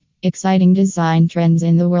Exciting design trends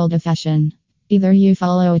in the world of fashion. Either you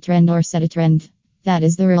follow a trend or set a trend. That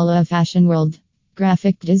is the rule of fashion world.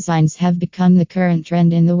 Graphic designs have become the current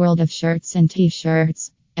trend in the world of shirts and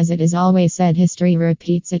t-shirts. As it is always said, history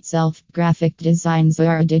repeats itself. Graphic designs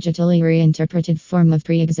are a digitally reinterpreted form of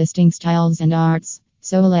pre-existing styles and arts.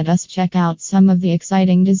 So let us check out some of the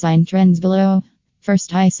exciting design trends below.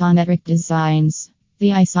 First, isometric designs. The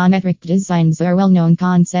isometric designs are well-known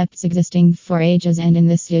concepts existing for ages, and in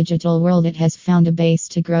this digital world it has found a base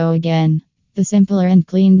to grow again. The simpler and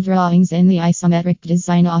clean drawings in the isometric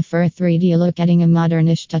design offer a 3D look, adding a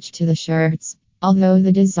modernish touch to the shirts. Although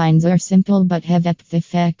the designs are simple but have depth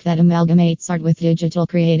effect that amalgamates art with digital,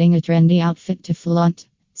 creating a trendy outfit to flaunt.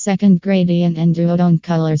 Second, gradient and duotone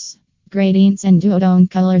colors. Gradients and duotone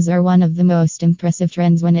colors are one of the most impressive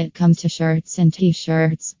trends when it comes to shirts and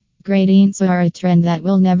t-shirts. Gradients are a trend that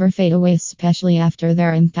will never fade away, especially after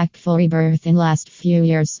their impactful rebirth in last few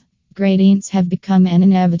years. Gradients have become an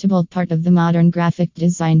inevitable part of the modern graphic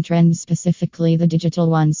design trend, specifically the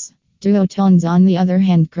digital ones. Duotones, on the other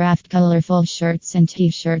hand, craft colorful shirts and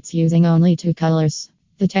t-shirts using only two colors.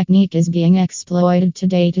 The technique is being exploited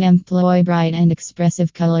today to employ bright and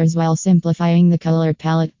expressive colors while simplifying the color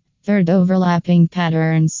palette. Third, overlapping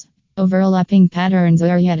patterns. Overlapping patterns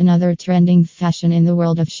are yet another trending fashion in the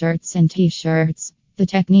world of shirts and t-shirts. The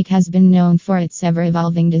technique has been known for its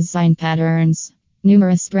ever-evolving design patterns.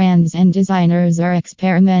 Numerous brands and designers are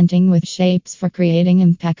experimenting with shapes for creating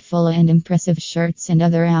impactful and impressive shirts and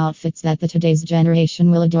other outfits that the today's generation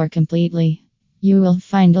will adore completely. You will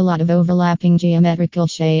find a lot of overlapping geometrical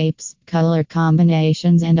shapes, color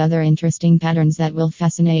combinations, and other interesting patterns that will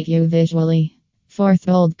fascinate you visually. Fourth,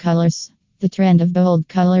 bold colors. The trend of bold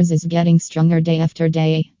colors is getting stronger day after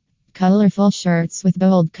day. Colorful shirts with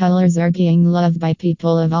bold colors are being loved by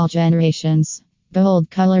people of all generations. Bold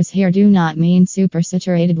colors here do not mean super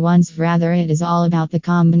saturated ones, rather it is all about the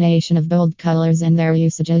combination of bold colors and their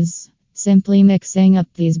usages. Simply mixing up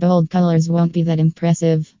these bold colors won't be that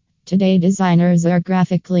impressive. Today designers are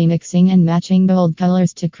graphically mixing and matching bold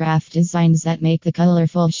colors to craft designs that make the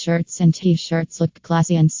colorful shirts and t-shirts look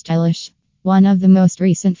classy and stylish. One of the most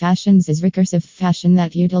recent fashions is recursive fashion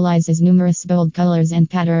that utilizes numerous bold colors and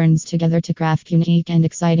patterns together to craft unique and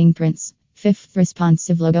exciting prints. Fifth,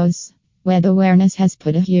 responsive logos. Web awareness has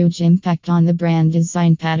put a huge impact on the brand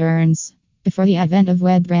design patterns. Before the advent of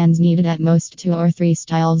web, brands needed at most 2 or 3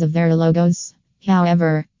 styles of their logos.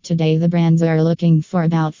 However, today the brands are looking for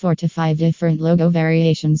about 4 to 5 different logo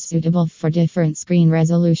variations suitable for different screen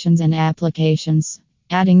resolutions and applications.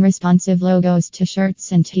 Adding responsive logos to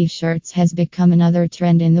shirts and t-shirts has become another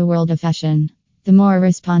trend in the world of fashion. The more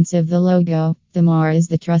responsive the logo, the more is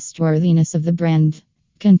the trustworthiness of the brand.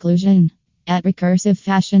 Conclusion. At Recursive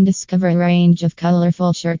Fashion, discover a range of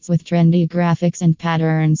colorful shirts with trendy graphics and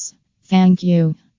patterns. Thank you.